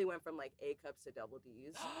 I literally went from like A cups to double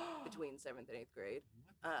D's between 7th and 8th grade.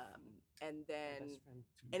 And then,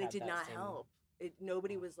 and it did not help.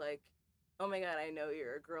 Nobody was like, oh my God, I know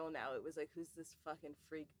you're a girl now. It was like, who's this fucking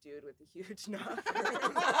freak dude with the huge knob?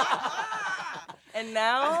 And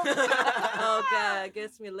now, oh God,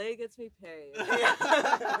 gets me laid, gets me paid.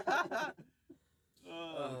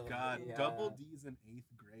 Oh God, yeah. double D's in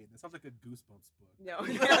 8th grade. That sounds like a Goosebumps book. No.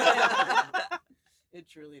 It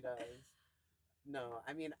truly does. No,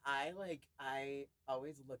 I mean, I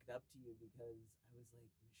always looked up to you because I was like,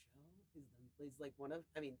 Michelle is plays like one of,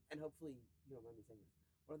 I mean, and hopefully you don't mind me saying this,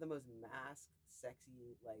 one of the most masked,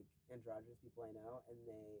 sexy, like androgynous people I know,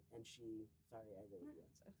 and she, sorry, I hate you.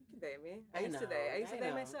 You can date me. I I used to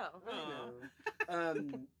date know. myself. I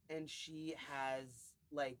know. And she has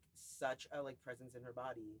like such a like presence in her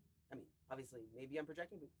body. I mean, obviously, maybe I'm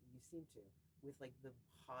projecting, but you seem to, with like the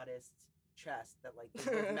hottest chest that like is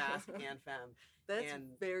both mask and femme. That's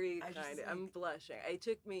And very I just, kind. like- I'm blushing. It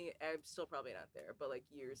took me. I'm still probably not there, but like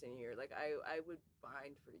years and years. Like I would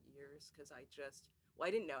bind for years because I just. Well,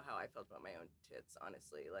 I didn't know how I felt about my own tits,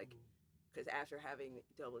 honestly. Like, because after having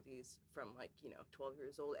double D's from like 12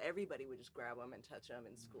 years old, everybody would just grab them and touch them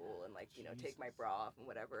in school and like take my bra off and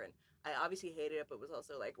whatever. And I obviously hated it, but was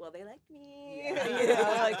also like, well, they like me. Yeah.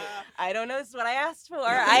 Like I don't know, this is what I asked for.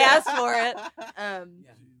 I asked for it.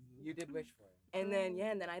 Yeah, you did wish for it. And then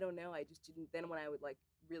and then I don't know. I just didn't. Then when I would like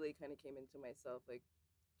really kind of came into myself, like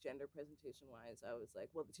gender presentation wise, I was like,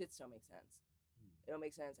 well, the tits don't make sense. It don't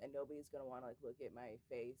make sense, and nobody's gonna want to like look at my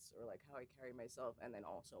face or like how I carry myself, and then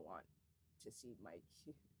also want to see my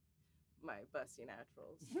busty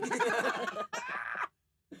naturals.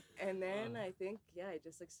 And then I think I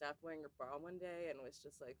just like stopped wearing a bra one day and was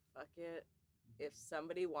just like, fuck it. If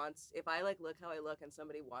somebody wants, if I like look how I look and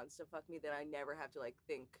somebody wants to fuck me, then I never have to like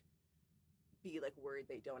be like worried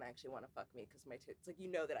they don't actually want to fuck me because my tits, like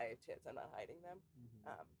that I have tits, I'm not hiding them.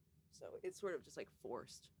 So it's sort of just like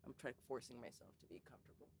forced. I'm forcing myself to be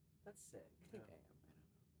comfortable. That's sick. I think I am. I don't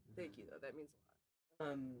know. Thank you though. That means a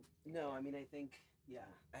lot. No, I mean, I think,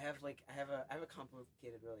 I have a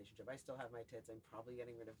complicated relationship. I still have my tits. I'm probably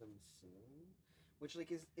getting rid of them soon, which like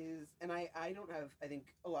is, and I don't have, I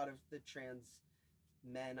think a lot of the trans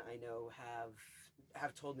men I know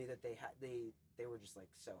have told me that they were just like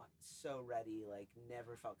so ready, like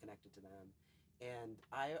never felt connected to them. And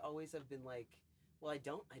I always have been like, well, I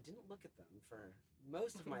didn't look at them for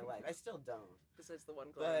most of my life. I still don't. Besides the one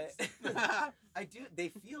glance. But I do. They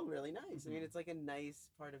feel really nice. I mean, it's like a nice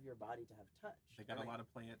part of your body to have touch. They got a lot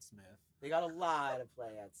of play at Smith. They got a lot of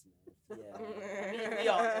play at Smith. Yeah. I mean, we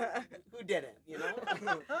all. Who didn't?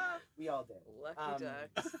 We all did. Lucky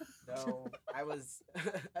ducks. Though I was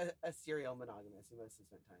a serial monogamist who mostly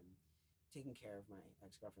spent time taking care of my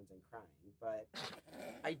ex-girlfriends and crying, but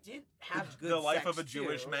I did have good The life sex of a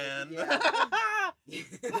Jewish too. man. Yeah.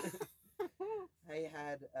 I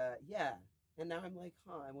had, and now I'm like,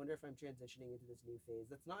 I wonder if I'm transitioning into this new phase.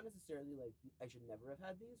 That's not necessarily like I should never have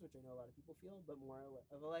had these, which I know a lot of people feel, but more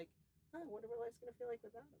of a like, I wonder what life's gonna feel like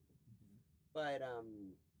without them. But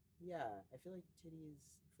I feel like titties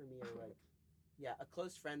for me are like, a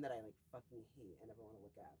close friend that I like fucking hate and never want to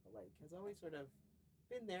look at, but like has always sort of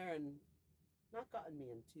been there and not gotten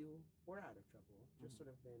me into or out of trouble. Just sort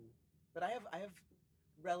of been, but I have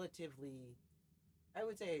relatively, I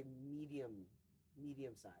would say medium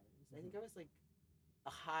size. I think I was like a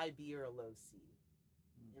high B or a low C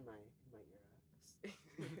in my era.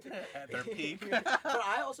 At their peak. But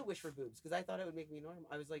I also wish for boobs because I thought it would make me normal.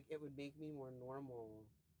 I was like, it would make me more normal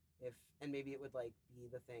and maybe it would like be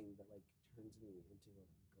the thing that like turns me into a girl.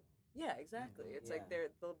 Yeah, exactly. It's like Yeah.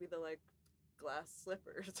 they'll be the like glass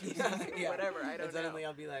slippers or Yeah, something, yeah. whatever. I don't And suddenly know.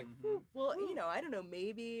 I'll be like, Well, I don't know.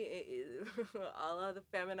 Maybe a la the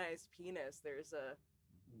feminized penis. There's a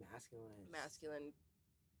masculine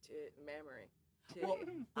mammary. Titty. Well,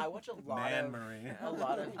 I watch a lot Man-marie.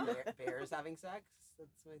 of bears having sex.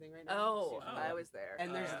 That's my thing right now. Oh, Oh. I was there.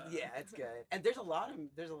 And there's it's good. And there's a lot of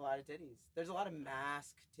titties. There's a lot of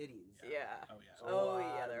mask titties. Yeah. Oh yeah. A Oh, lot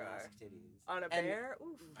yeah, of there mask are. titties. On a And- bear?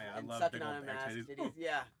 Oof. I And love sucking big on old a bear mask titties. titties.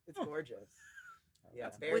 Yeah, it's gorgeous. Yeah,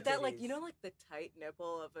 That's bear With that, like, titties. like the tight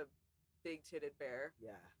nipple of a big titted bear.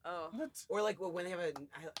 Yeah. Oh. What? Or like when they have a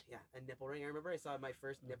nipple ring. I remember I saw my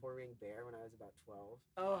first nipple ring bear when I was about 12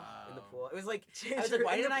 Oh. in the Wow. pool. It was like I was like,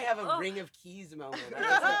 why didn't I have a ring of keys moment? I was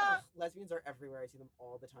like, ugh, lesbians are everywhere. I see them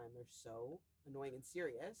all the time. They're so annoying and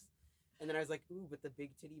serious. And then I was like, ooh, but the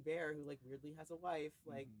big titty bear who like weirdly has a wife,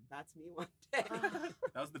 like that's me one day.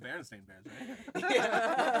 That was the Berenstain Bears, right?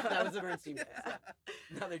 Yeah, that was the Bernstein Bears. Yeah.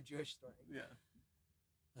 Another Jewish story. Yeah.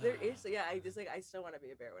 There is, I just like, I still want to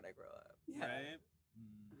be a bear when I grow up. Yeah. Right?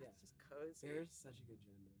 Yeah. It's just cozy. Bear's such a good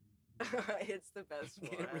gender. It's the best one.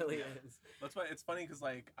 It really Yeah. is. That's why it's funny because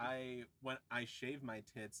like when I shave my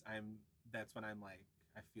tits, that's when I'm like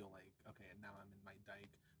I feel like okay now I'm in my dyke.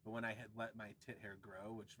 But when I had let my tit hair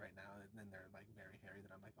grow, which right now and then they're like very hairy, then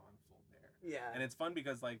I'm like oh I'm full bear. Yeah. And it's fun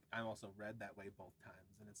because like I'm also read that way both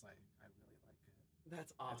times, and it's like I really like it. That's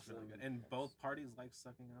It's awesome. really good, and both parties like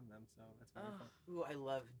sucking on them, so it's very fun. Ooh, I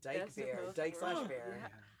love dyke Best of bear. both Dyke slash worlds. bear.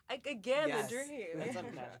 Yeah. Again, Yes. the dream. That's a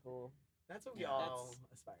magical That's what we Yeah. all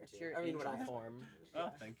aspire That's to. your I mean, what angel I form.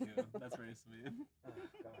 Oh, thank you. That's very sweet. Oh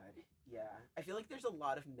God, yeah. I feel like there's a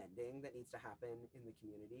lot of mending that needs to happen in the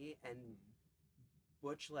community, and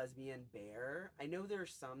butch, lesbian, bear. I know there are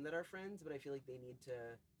some that are friends, but I feel like they need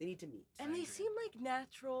to meet. And I they agree. seem like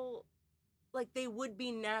natural, like they would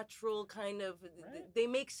be natural kind of. Right. They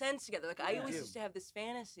make sense together. Like I Yeah. always They do. used to have this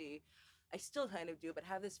fantasy. I still kind of do, but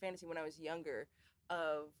have this fantasy when I was younger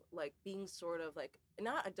of like being sort of like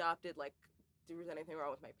not adopted, like there was anything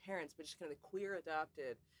wrong with my parents, but just kind of queer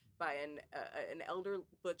adopted by an elder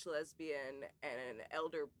butch lesbian and an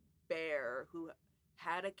elder bear who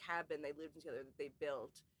had a cabin they lived together that they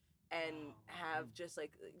built and Wow. have just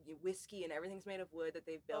like whiskey and everything's made of wood that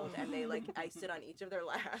they've built and they like I sit on each of their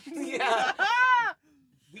laps. Yeah.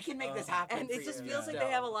 We can make this happen. And for it just you. feels like So-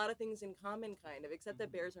 they have a lot of things in common, kind of, except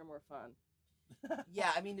that bears are more fun.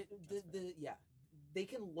 Yeah, I mean, they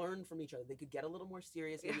can learn from each other. They could get a little more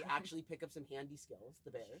serious, maybe Yeah. actually pick up some handy skills.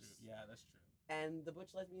 The That's bears. true. Yeah, that's true. And the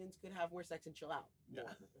butch lesbians could have more sex and chill out. Yeah.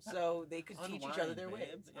 more. So they could teach each other Unwind, their babe. ways.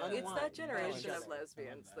 Yeah. It's Unwind, that balance generation each of other.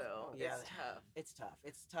 lesbians, I love though. that. Yeah. It's tough. It's tough.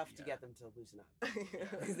 It's tough to Yeah. get them to loosen up Yeah.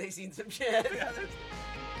 because they've seen some shit. Yeah, that's-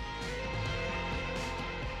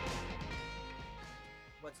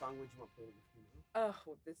 What song would you want played with me? Oh,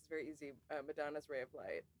 this is very easy. Madonna's Ray of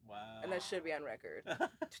Light. Wow. And that should be on record.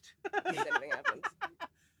 In case anything happens.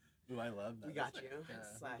 Ooh, I love that. We got That's you. like-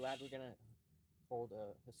 yeah. Slash- I'm glad we're gonna hold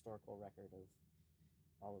a historical record of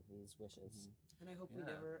all of these wishes. And I hope we Yeah.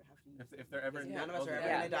 never have to use If they're ever because Yeah. none of us are oh, ever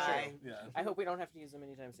yeah, gonna die. true. Yeah. I hope we don't have to use them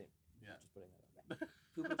anytime soon. Yeah. Just putting that out.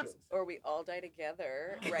 Poo poo kisses. Or we all die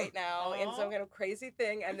together right now in Aw. some kind of crazy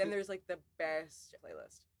thing, and then there's like the best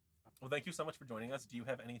playlist. Well, thank you so much for joining us. Do you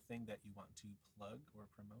have anything that you want to plug or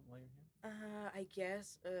promote while you're here? I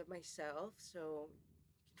guess myself. So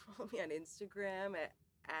you can follow me on Instagram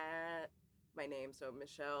at my name, so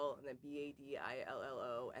Michelle, and then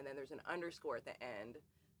Badillo, and then there's an underscore at the end.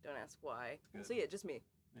 Don't ask why. Good. So yeah, just me.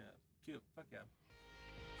 Yeah. Cute. Fuck yeah.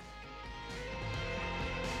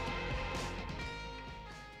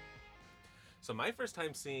 So my first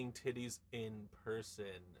time seeing Titties in person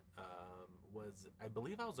was, I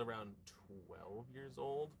believe I was around 12 years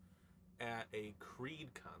old at a Creed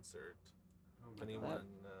concert. Oh If my anyone,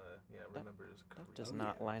 God. remembers Creed. That does Oh,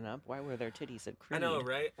 not yeah. line up. Why were there titties at I Creed? know,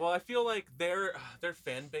 right? Well, I feel like their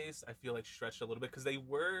fan base, I feel like stretched a little bit because they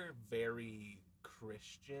were very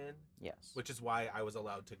Christian, Yes. which is why I was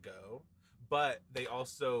allowed to go. But they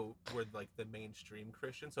also were like the mainstream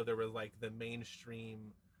Christian, so there were like the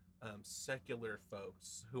mainstream secular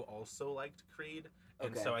folks who also liked Creed,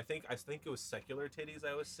 and Okay. so I think it was secular titties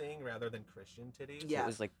I was seeing rather than Christian titties. Yeah. It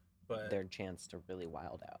was like but their chance to really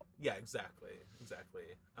wild out. yeah, exactly.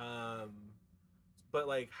 But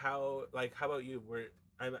how about you?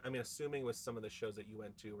 I mean, assuming with some of the shows that you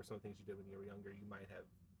went to or some of the things you did when you were younger, you might have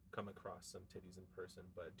come across some titties in person.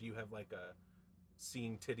 But do you have like a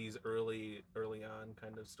seeing titties early on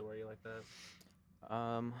kind of story like that?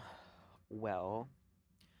 Well,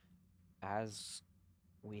 as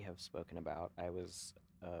we have spoken about, I was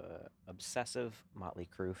a obsessive Motley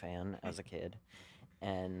Crue fan as a kid,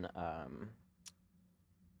 and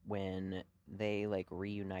when they like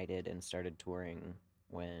reunited and started touring,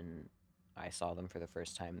 when I saw them for the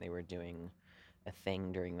first time, they were doing a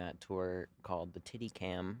thing during that tour called the Titty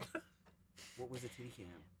Cam. What was a titty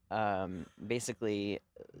cam? Basically,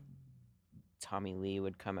 Tommy Lee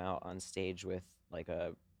would come out on stage with like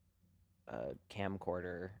a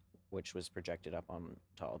camcorder, which was projected up onto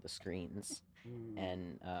all the screens, Mm,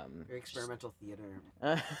 and very experimental theater.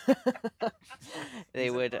 they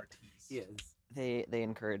He's an would artiste. Yes. they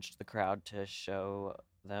encouraged the crowd to show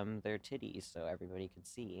them their titties so everybody could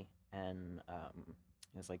see, and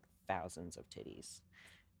it was like thousands of titties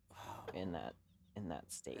Wow. in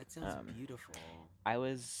that state. That sounds beautiful. I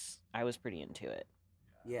was pretty into it.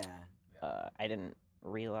 Yeah. I didn't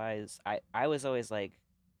realize I was always like,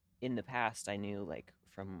 in the past I knew like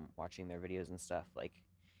from watching their videos and stuff, like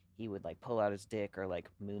he would like pull out his dick or like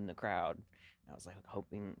moon the crowd. I was like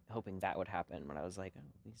hoping that would happen, but I was like, oh,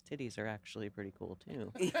 these titties are actually pretty cool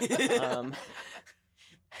too.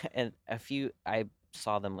 And I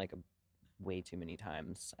saw them like way too many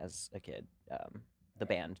times as a kid. The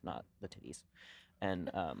band, not the titties.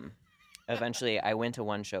 And eventually I went to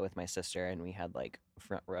one show with my sister and we had like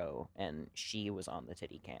front row and she was on the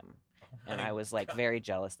titty cam. And I was like very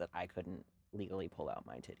jealous that I couldn't legally pull out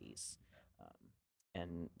my titties.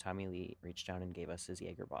 And Tommy Lee reached down and gave us his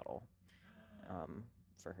Jaeger bottle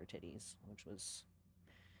for her titties, which was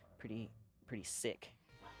pretty sick.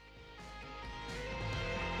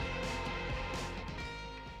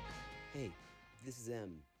 Hey, this is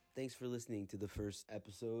M. Thanks for listening to the first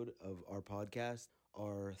episode of our podcast.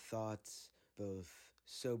 Our thoughts, both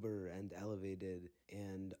sober and elevated,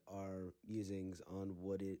 and our musings on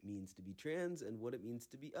what it means to be trans and what it means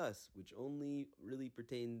to be us, which only really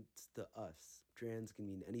pertains to us. Trans can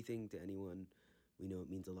mean anything to anyone. We know it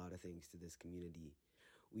means a lot of things to this community.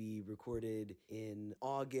 We recorded in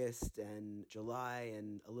August and July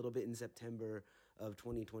and a little bit in September of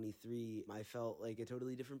 2023. I felt like a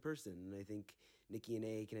totally different person, and I think Nikki and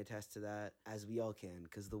A can attest to that, as we all can,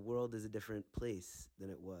 because the world is a different place than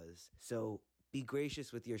it was. So be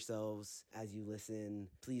gracious with yourselves as you listen.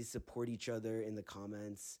 Please support each other in the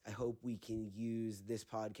comments. I hope we can use this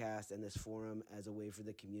podcast and this forum as a way for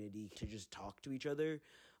the community to just talk to each other.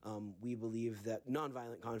 We believe that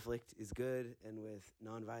nonviolent conflict is good, and with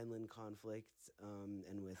nonviolent conflict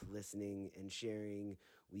and with listening and sharing,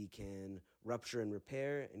 we can rupture and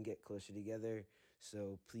repair and get closer together.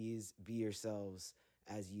 So please be yourselves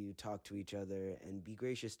as you talk to each other, and be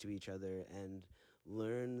gracious to each other, and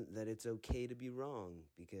learn that it's okay to be wrong,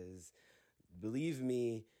 because believe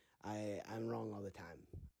me, I'm wrong all the time.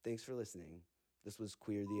 Thanks for listening. This was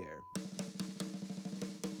Queer the Air.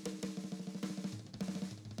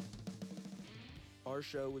 Our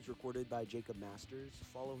show was recorded by Jacob Masters.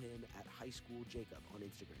 Follow him at High School Jacob on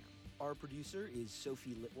Instagram. Our producer is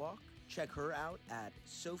Sophie Litwalk. Check her out at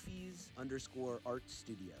Sophie's_art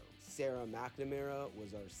studio. Sarah McNamara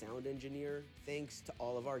was our sound engineer. Thanks to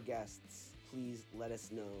all of our guests. Please let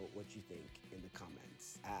us know what you think in the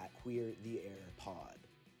comments at Queer the Air Pod.